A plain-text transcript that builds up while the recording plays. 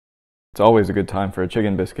It's always a good time for a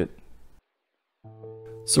chicken biscuit.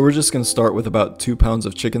 So we're just going to start with about 2 pounds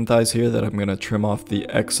of chicken thighs here that I'm going to trim off the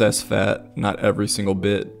excess fat, not every single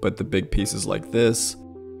bit, but the big pieces like this.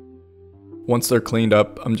 Once they're cleaned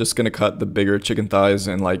up, I'm just going to cut the bigger chicken thighs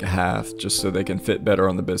in like half, just so they can fit better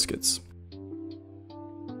on the biscuits.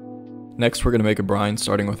 Next, we're going to make a brine,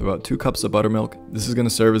 starting with about 2 cups of buttermilk. This is going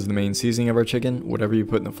to serve as the main seasoning of our chicken. Whatever you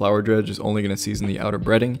put in the flour dredge is only going to season the outer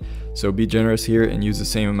breading, so be generous here and use the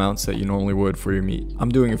same amounts that you normally would for your meat. I'm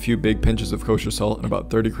doing a few big pinches of kosher salt and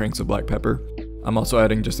about 30 cranks of black pepper. I'm also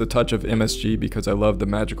adding just a touch of MSG because I love the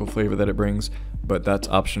magical flavor that it brings, but that's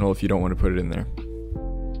optional if you don't want to put it in there.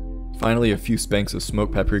 Finally, a few spanks of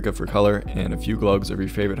smoked paprika for color and a few glugs of your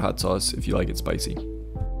favorite hot sauce if you like it spicy.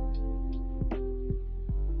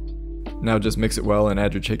 Now just mix it well and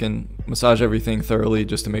add your chicken. Massage everything thoroughly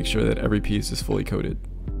just to make sure that every piece is fully coated.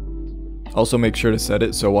 Also make sure to set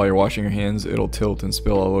it so while you're washing your hands, it'll tilt and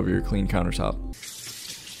spill all over your clean countertop.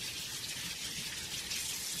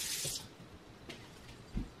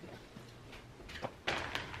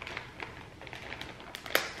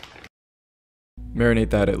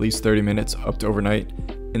 Marinate that at least 30 minutes up to overnight.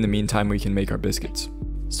 In the meantime, we can make our biscuits.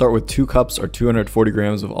 Start with 2 cups or 240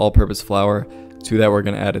 grams of all-purpose flour. To that, we're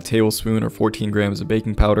going to add a tablespoon or 14 grams of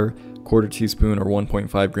baking powder, quarter teaspoon or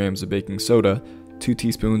 1.5 grams of baking soda, 2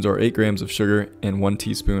 teaspoons or 8 grams of sugar, and 1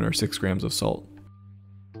 teaspoon or 6 grams of salt.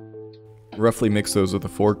 Roughly mix those with a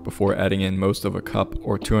fork before adding in most of a cup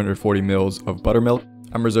or 240 mils of buttermilk.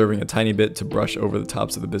 I'm reserving a tiny bit to brush over the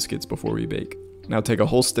tops of the biscuits before we bake. Now take a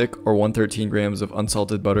whole stick or 113 grams of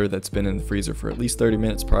unsalted butter that's been in the freezer for at least 30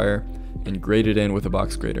 minutes prior and grate it in with a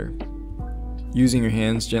box grater. Using your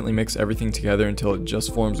hands, gently mix everything together until it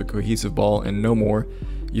just forms a cohesive ball and no more.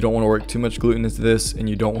 You don't want to work too much gluten into this and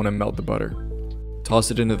you don't want to melt the butter.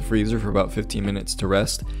 Toss it into the freezer for about 15 minutes to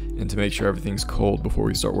rest and to make sure everything's cold before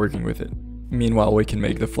we start working with it. Meanwhile, we can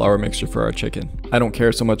make the flour mixture for our chicken. I don't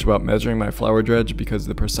care so much about measuring my flour dredge because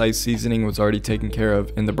the precise seasoning was already taken care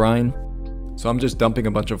of in the brine. So I'm just dumping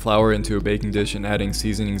a bunch of flour into a baking dish and adding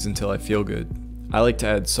seasonings until I feel good. I like to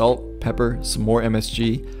add salt, pepper, some more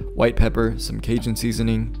MSG, white pepper, some Cajun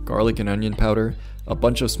seasoning, garlic and onion powder, a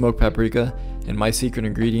bunch of smoked paprika, and my secret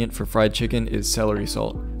ingredient for fried chicken is celery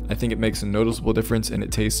salt. I think it makes a noticeable difference and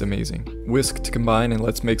it tastes amazing. Whisk to combine and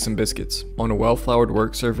let's make some biscuits. On a well-floured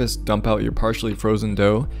work surface, dump out your partially frozen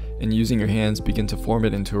dough and using your hands begin to form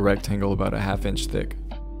it into a rectangle about a ½ inch thick.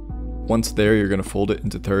 Once there, you're going to fold it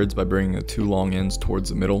into thirds by bringing the 2 long ends towards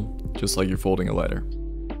the middle, just like you're folding a letter.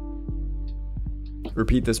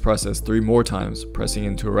 Repeat this process 3 more times, pressing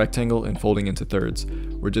into a rectangle and folding into thirds.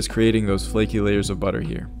 We're just creating those flaky layers of butter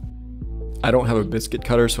here. I don't have a biscuit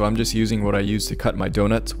cutter, so I'm just using what I use to cut my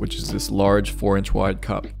donuts, which is this large 4-inch wide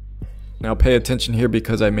cup. Now pay attention here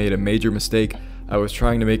because I made a major mistake. I was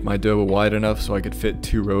trying to make my dough wide enough so I could fit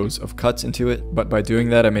 2 rows of cuts into it, but by doing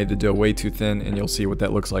that I made the dough way too thin and you'll see what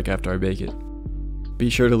that looks like after I bake it. Be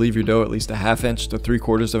sure to leave your dough at least a ½ inch to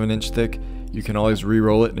 3/4 of an inch thick. You can always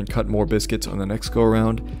re-roll it and cut more biscuits on the next go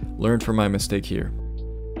around. Learn from my mistake here.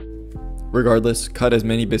 Regardless, cut as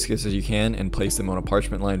many biscuits as you can and place them on a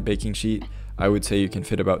parchment lined baking sheet. I would say you can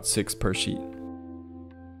fit about 6 per sheet.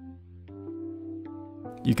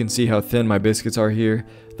 You can see how thin my biscuits are here.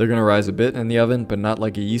 They're going to rise a bit in the oven, but not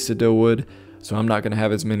like a yeasted dough would, so I'm not going to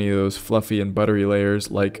have as many of those fluffy and buttery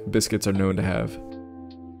layers like biscuits are known to have.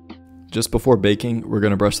 Just before baking, we're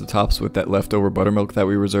going to brush the tops with that leftover buttermilk that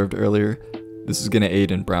we reserved earlier. This is going to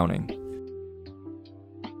aid in browning.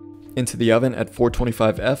 Into the oven at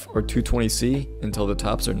 425F or 220C until the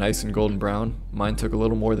tops are nice and golden brown. Mine took a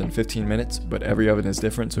little more than 15 minutes, but every oven is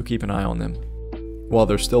different, so keep an eye on them. While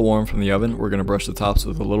they're still warm from the oven, we're going to brush the tops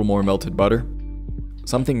with a little more melted butter.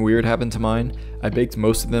 Something weird happened to mine. I baked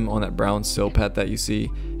most of them on that brown silpat that you see,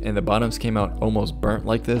 and the bottoms came out almost burnt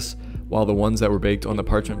like this, while the ones that were baked on the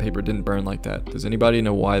parchment paper didn't burn like that. Does anybody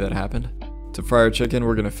know why that happened? To fry our chicken,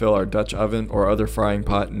 we're going to fill our Dutch oven or other frying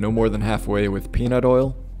pot no more than halfway with peanut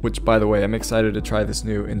oil, which by the way, I'm excited to try this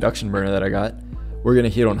new induction burner that I got. We're going to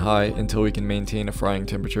heat on high until we can maintain a frying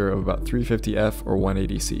temperature of about 350F or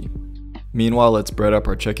 180C. Meanwhile, let's bread up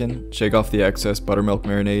our chicken, shake off the excess buttermilk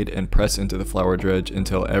marinade, and press into the flour dredge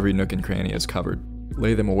until every nook and cranny is covered.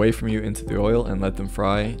 Lay them away from you into the oil and let them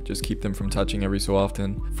fry. Just keep them from touching every so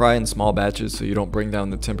often. Fry in small batches so you don't bring down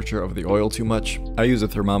the temperature of the oil too much. I use a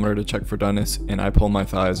thermometer to check for doneness and I pull my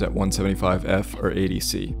thighs at 175F or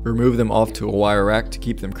 80C. Remove them off to a wire rack to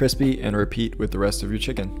keep them crispy and repeat with the rest of your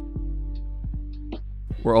chicken.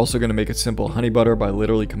 We're also going to make a simple honey butter by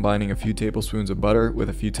literally combining a few tablespoons of butter with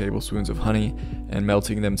a few tablespoons of honey and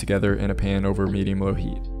melting them together in a pan over medium-low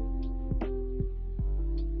heat.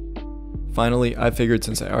 Finally, I figured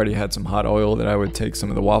since I already had some hot oil that I would take some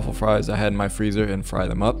of the waffle fries I had in my freezer and fry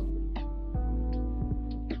them up.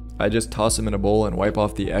 I just toss them in a bowl and wipe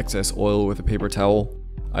off the excess oil with a paper towel.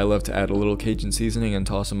 I love to add a little Cajun seasoning and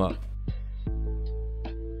toss them up.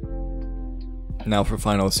 Now for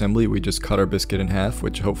final assembly, we just cut our biscuit in half,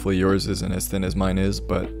 which hopefully yours isn't as thin as mine is,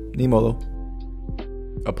 but ni modo.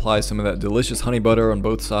 Apply some of that delicious honey butter on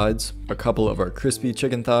both sides, a couple of our crispy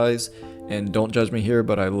chicken thighs, and don't judge me here,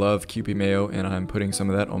 but I love Kewpie mayo and I'm putting some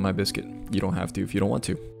of that on my biscuit. You don't have to if you don't want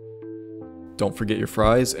to. Don't forget your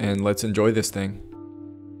fries and let's enjoy this thing.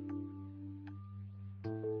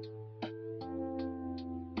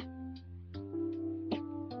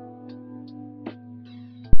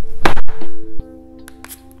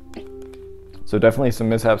 So definitely some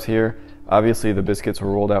mishaps here. Obviously the biscuits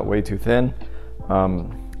were rolled out way too thin.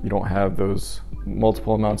 You don't have those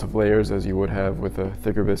multiple amounts of layers as you would have with a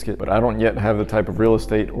thicker biscuit, but I don't yet have the type of real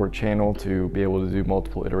estate or channel to be able to do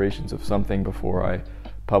multiple iterations of something before I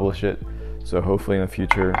publish it. So hopefully in the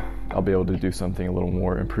future I'll be able to do something a little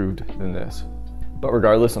more improved than this. But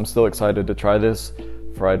regardless, I'm still excited to try this.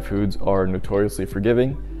 Fried foods are notoriously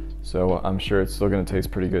forgiving, so I'm sure it's still going to taste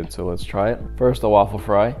pretty good. So let's try it. First, a waffle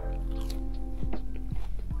fry.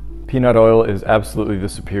 Peanut oil is absolutely the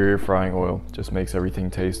superior frying oil. Just makes everything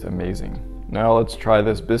taste amazing. Now let's try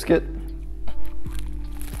this biscuit.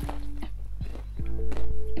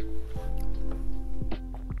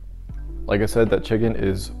 Like I said, that chicken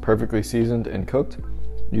is perfectly seasoned and cooked.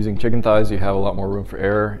 Using chicken thighs, you have a lot more room for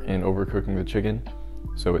error in overcooking the chicken,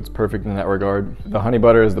 so it's perfect in that regard. The honey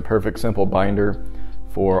butter is the perfect simple binder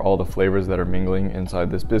for all the flavors that are mingling inside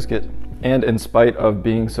this biscuit. And in spite of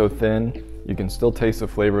being so thin, you can still taste the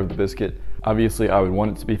flavor of the biscuit. Obviously, I would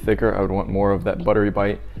want it to be thicker. I would want more of that buttery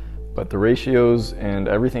bite, but the ratios and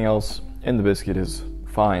everything else in the biscuit is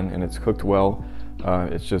fine and it's cooked well.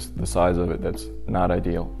 It's just the size of it that's not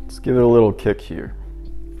ideal. Let's give it a little kick here.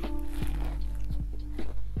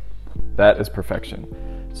 That is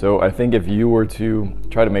perfection. So I think if you were to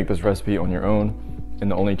try to make this recipe on your own, and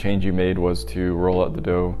the only change you made was to roll out the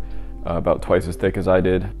dough about twice as thick as I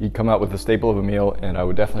did, you'd come out with a staple of a meal, and I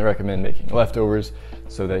would definitely recommend making leftovers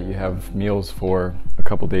so that you have meals for a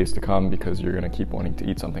couple days to come, because you're gonna keep wanting to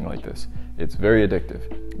eat something like this. It's very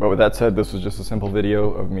addictive. But with that said, this was just a simple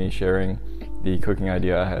video of me sharing the cooking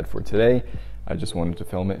idea I had for today. I just wanted to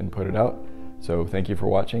film it and put it out. So thank you for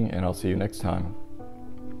watching, and I'll see you next time.